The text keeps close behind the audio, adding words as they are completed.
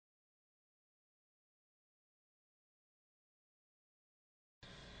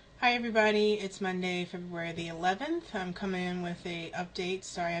Hi everybody, it's Monday, February the 11th. I'm coming in with a update.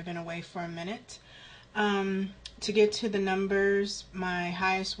 Sorry I've been away for a minute. To get to the numbers, my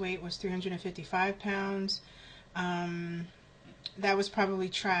highest weight was 355 pounds. That was probably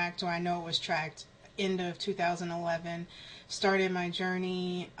tracked, or I know it was tracked, end of 2011. Started my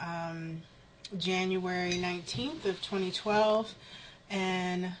journey January 19th of 2012,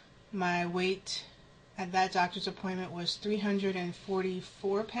 and my weight at that doctor's appointment was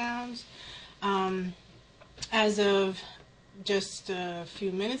 344 pounds. As of just a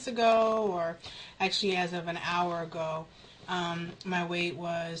few minutes ago, or actually as of an hour ago, my weight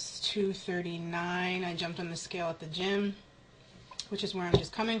was 239. I jumped on the scale at the gym, which is where I'm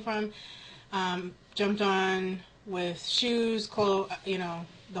just coming from. Jumped on with shoes, clothes,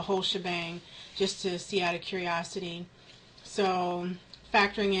 the whole shebang, just to see out of curiosity. So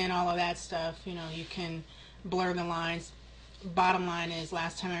factoring in all of that stuff, you can blur the lines. Bottom line is,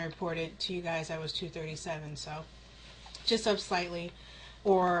 last time I reported to you guys, I was 237, so just up slightly,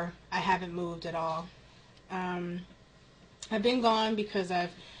 or I haven't moved at all. I've been gone because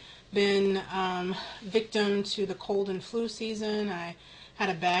I've been victim to the cold and flu season. I had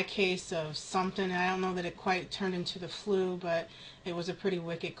a bad case of something. I don't know that it quite turned into the flu, but it was a pretty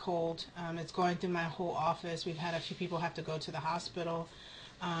wicked cold. It's going through my whole office. We've had a few people have to go to the hospital.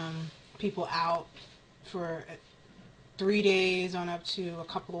 People out for 3 days on up to a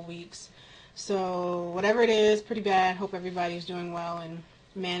couple of weeks. So whatever it is, pretty bad. Hope everybody's doing well and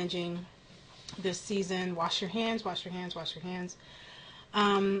managing this season. Wash your hands, wash your hands, wash your hands.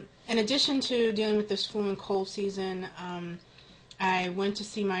 In addition to dealing with this flu and cold season, I went to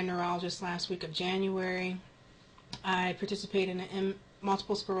see my neurologist last week of January. I participated in a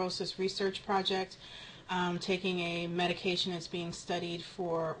multiple sclerosis research project, taking a medication that's being studied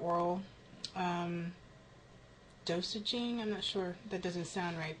for oral dosaging. I'm not sure, that doesn't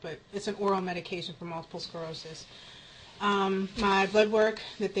sound right, but it's an oral medication for multiple sclerosis. My blood work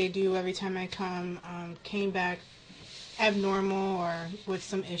that they do every time I come came back abnormal or with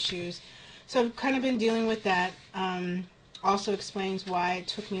some issues. So I've kind of been dealing with that. Also explains why it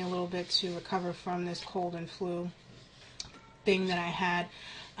took me a little bit to recover from this cold and flu thing that I had.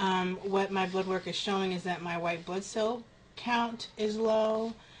 What my blood work is showing is that my white blood cell count is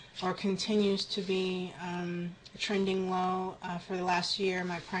low, or continues to be trending low. For the last year,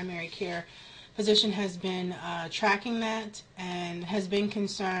 my primary care physician has been tracking that and has been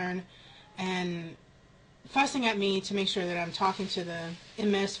concerned and fussing at me to make sure that I'm talking to the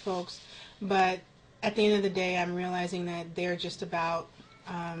MS folks, but at the end of the day, I'm realizing that they're just about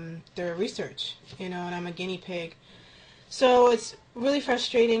their research, and I'm a guinea pig. So it's really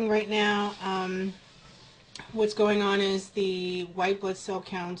frustrating right now. What's going on is the white blood cell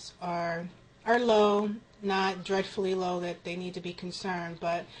counts are low, not dreadfully low that they need to be concerned,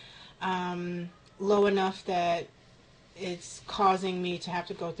 but low enough that it's causing me to have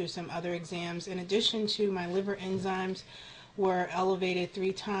to go through some other exams. In addition to, my liver enzymes were elevated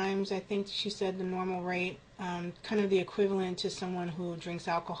 3 times, I think she said, the normal rate, kind of the equivalent to someone who drinks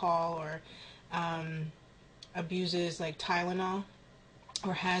alcohol or abuses like Tylenol,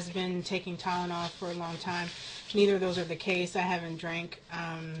 or has been taking Tylenol for a long time. Neither of those are the case. I haven't drank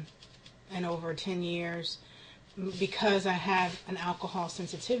in over 10 years because I have an alcohol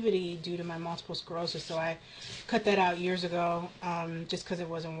sensitivity due to my multiple sclerosis. So I cut that out years ago, just because it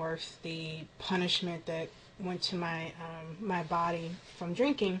wasn't worth the punishment that went to my body from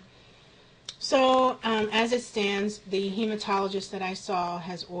drinking. So as it stands, the hematologist that I saw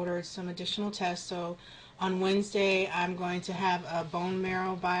has ordered some additional tests. So on Wednesday, I'm going to have a bone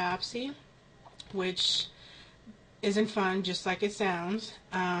marrow biopsy, which isn't fun, just like it sounds,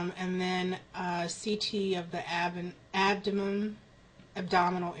 and then a CT of the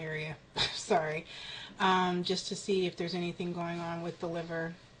abdominal area, sorry, just to see if there's anything going on with the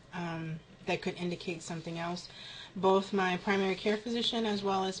liver that could indicate something else. Both my primary care physician as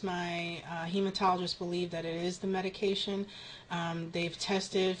well as my hematologist believe that it is the medication. They've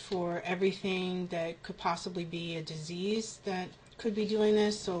tested for everything that could possibly be a disease that could be doing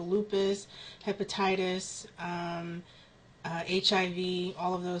this, so lupus, hepatitis, HIV,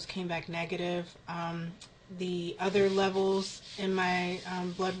 all of those came back negative. The other levels in my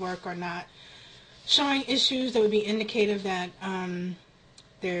blood work are not showing issues that would be indicative that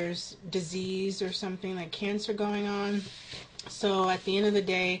there's disease or something like cancer going on. So at the end of the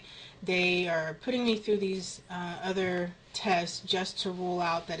day, they are putting me through these other tests just to rule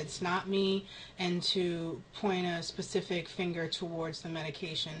out that it's not me and to point a specific finger towards the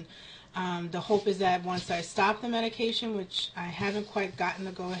medication. The hope is that once I stop the medication, which I haven't quite gotten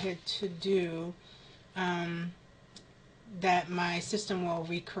the go-ahead to do, that my system will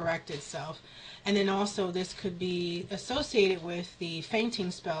recorrect itself. And then also this could be associated with the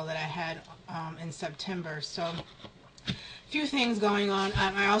fainting spell that I had in September. So a few things going on.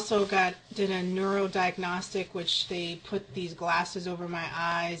 I also did a neurodiagnostic, which they put these glasses over my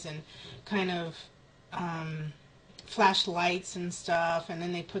eyes and kind of flash lights and stuff, and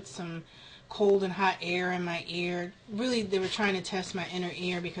then they put some cold and hot air in my ear. Really, they were trying to test my inner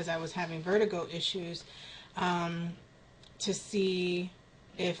ear because I was having vertigo issues, to see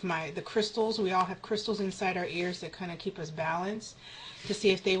if the crystals, we all have crystals inside our ears that kind of keep us balanced, to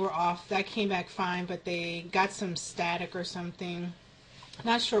see if they were off. That came back fine, but they got some static or something.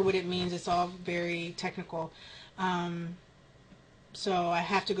 Not sure what it means. It's all very technical. So I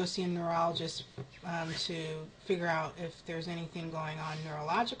have to go see a neurologist to figure out if there's anything going on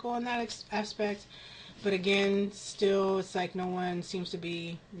neurological in that aspect. But again, still, it's like no one seems to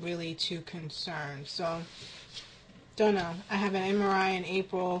be really too concerned. So, don't know. I have an MRI in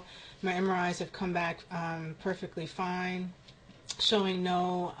April. My MRIs have come back perfectly fine, showing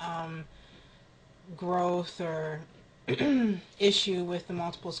no growth or issue with the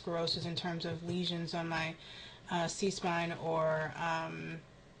multiple sclerosis in terms of lesions on my C-spine or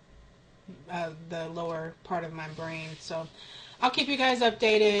the lower part of my brain. So I'll keep you guys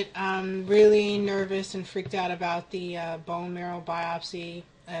updated. I'm really nervous and freaked out about the bone marrow biopsy.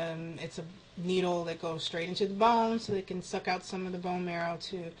 It's a needle that goes straight into the bone so they can suck out some of the bone marrow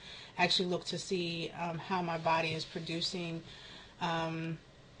to actually look to see how my body is producing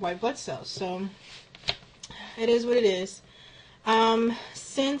white blood cells. So it is what it is.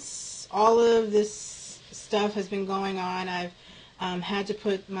 Since all of this stuff has been going on, I've had to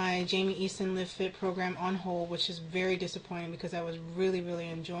put my Jamie Eason livefit program on hold, which is very disappointing because I was really, really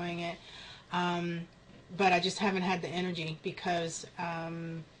enjoying it. But I just haven't had the energy because,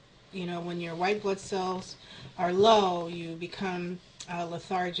 you know, when your white blood cells are low, you become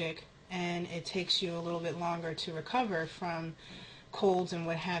lethargic, and it takes you a little bit longer to recover from colds and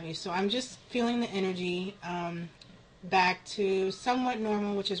what have you. So I'm just feeling the energy back to somewhat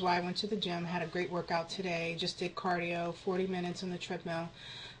normal, which is why I went to the gym. Had a great workout today. Just did cardio, 40 minutes on the treadmill.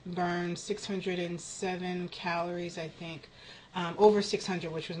 Burned 607 calories, I think. Over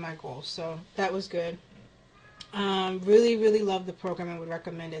 600, which was my goal. So that was good. Really, really love the program and would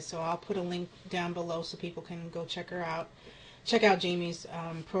recommend it. So I'll put a link down below so people can go check her out. Check out Jamie's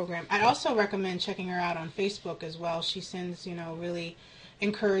program. I'd also recommend checking her out on Facebook as well. She sends, you know, really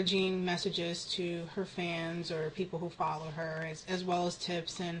encouraging messages to her fans or people who follow her, as well as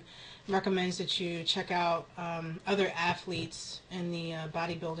tips, and recommends that you check out other athletes in the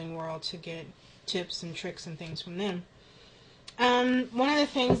bodybuilding world to get tips and tricks and things from them. One of the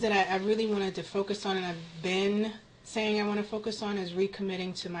things that I really wanted to focus on, and I've been saying I want to focus on, is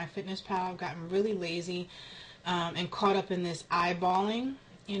recommitting to my fitness pal. I've gotten really lazy and caught up in this eyeballing.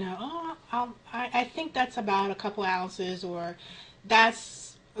 You know, I think that's about a couple ounces, or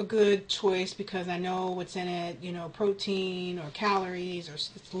that's a good choice because I know what's in it, you know, protein or calories, or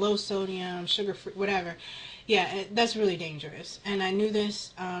it's low sodium, sugar free, whatever. Yeah, that's really dangerous. And I knew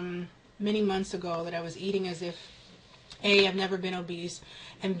this many months ago, that I was eating as if, A, I've never been obese,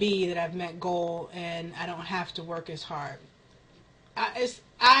 and B, that I've met goal and I don't have to work as hard.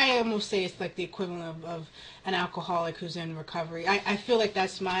 I almost say it's like the equivalent of an alcoholic who's in recovery. I feel like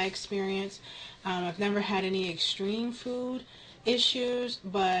that's my experience. I've never had any extreme food issues,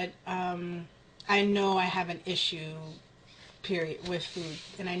 but I know I have an issue, period, with food,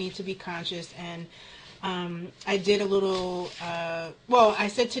 and I need to be conscious. And I did a little, well, I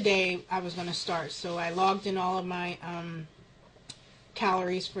said today I was going to start, so I logged in all of my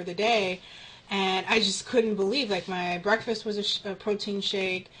calories for the day, and I just couldn't believe, like, my breakfast was a protein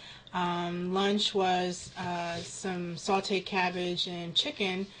shake, lunch was some sauteed cabbage and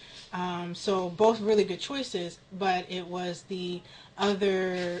chicken, so both really good choices, but it was the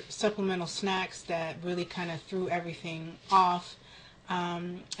other supplemental snacks that really kind of threw everything off.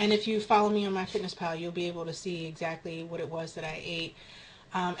 And if you follow me on my Fitness Pal, you'll be able to see exactly what it was that I ate.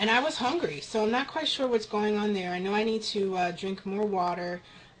 And I was hungry, so I'm not quite sure what's going on there. I know I need to drink more water.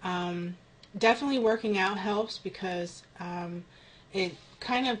 Definitely working out helps because it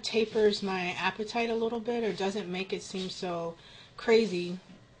kind of tapers my appetite a little bit, or doesn't make it seem so crazy.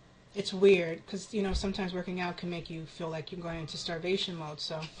 It's weird because, you know, sometimes working out can make you feel like you're going into starvation mode.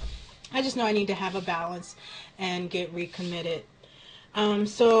 So I just know I need to have a balance and get recommitted.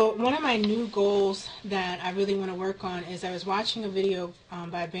 So one of my new goals that I really want to work on is, I was watching a video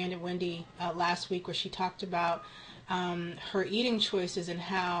by Bandit Wendy last week where she talked about her eating choices and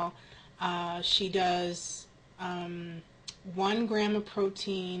how she does 1 gram of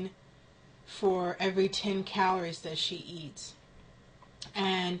protein for every 10 calories that she eats.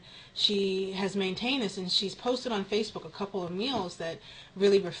 And she has maintained this, and she's posted on Facebook a couple of meals that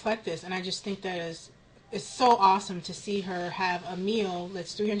really reflect this. And I just think that it's so awesome to see her have a meal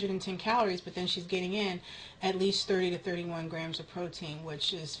that's 310 calories, but then she's getting in at least 30 to 31 grams of protein,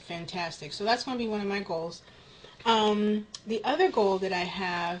 which is fantastic. So that's going to be one of my goals. The other goal that I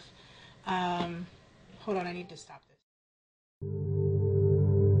have, hold on, I need to stop.